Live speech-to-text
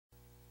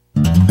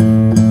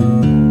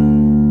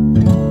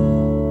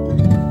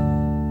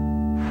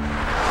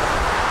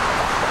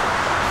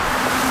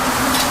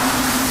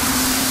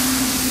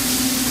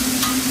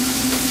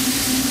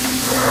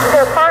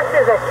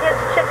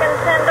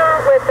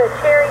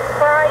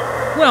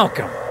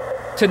Welcome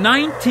to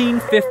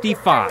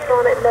 1955.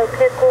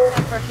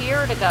 For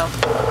here to go.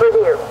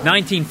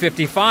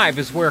 1955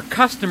 is where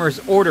customers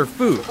order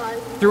food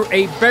through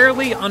a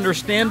barely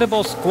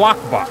understandable squawk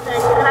box.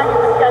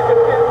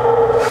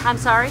 I'm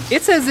sorry?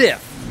 It's as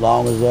if, As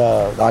long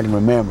as I can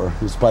remember,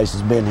 this place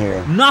has been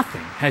here.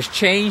 nothing has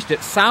changed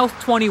at South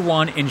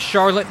 21 in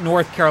Charlotte,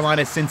 North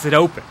Carolina since it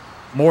opened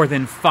more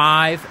than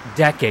 5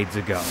 decades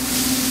ago.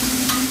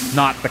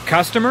 Not the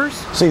customers,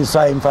 See the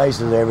same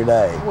faces every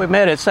day. We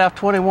met at South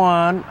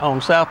 21 on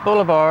South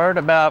Boulevard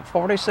about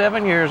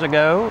 47 years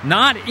ago.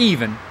 not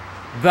even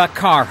the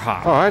car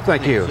hop. All right,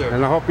 thank you.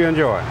 And I hope you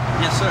enjoy.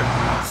 Yes, sir.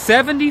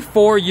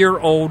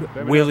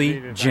 74-year-old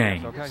Willie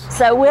James.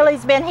 So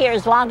Willie's been here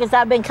as long as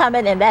I've been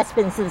coming, and that's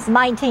been since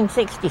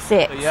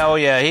 1966. Oh,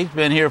 yeah, he's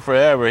been here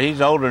forever.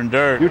 He's older than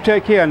dirt. You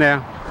take care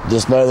now.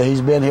 Just know that he's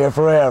been here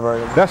forever.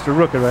 That's the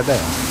rookie right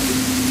there.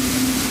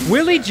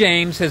 Willie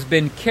James has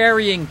been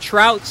carrying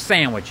trout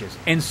sandwiches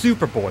and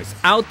Superboys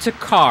out to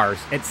cars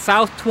at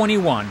South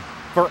 21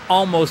 for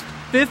almost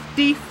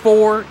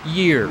 54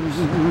 years.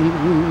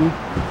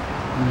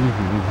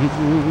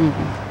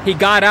 He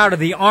got out of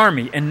the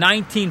Army in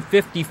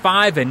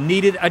 1955 and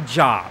needed a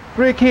job.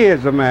 3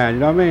 kids, a man,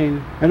 you know what I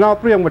mean? And all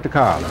 3 of them went to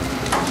college.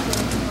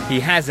 He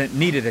hasn't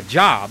needed a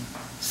job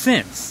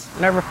since.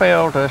 Never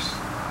failed us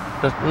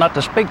not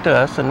to speak to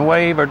us and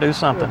wave or do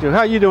something.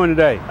 How you doing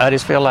today? I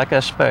just feel like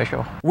that's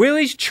special.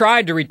 Willie's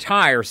tried to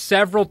retire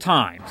several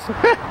times.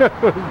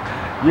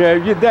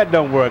 Yeah, that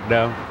don't work,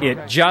 though.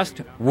 It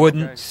just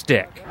wouldn't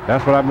stick.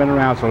 That's what I've been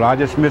around so long. I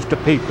just miss the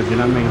people, you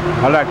know what I mean?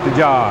 I like the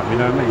job, you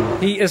know what I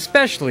mean? He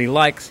especially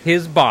likes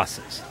his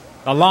bosses,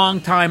 the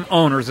longtime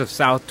owners of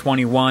South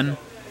 21,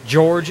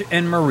 George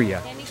and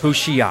Maria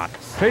Pucciatis.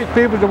 Treat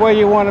people the way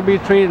you want to be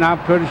treated, and I'm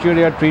pretty sure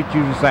they'll treat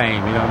you the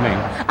same, you know what I mean?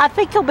 I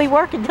think he'll be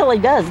working till he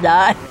does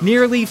die.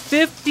 Nearly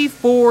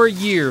 54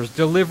 years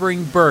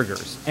delivering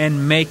burgers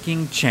and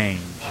making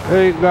change.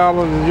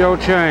 $8 is your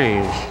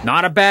change.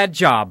 Not a bad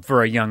job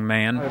for a young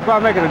man. If I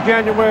make it a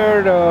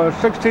January the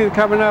 16th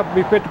coming up,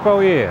 it'll be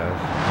 54 years.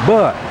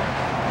 But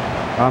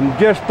I'm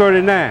just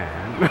 39.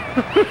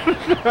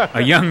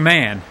 A young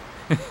man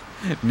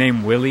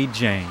named Willie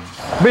James.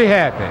 Be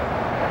happy.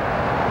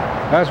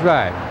 That's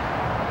right.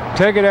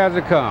 Take it as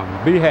it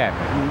comes. Be happy.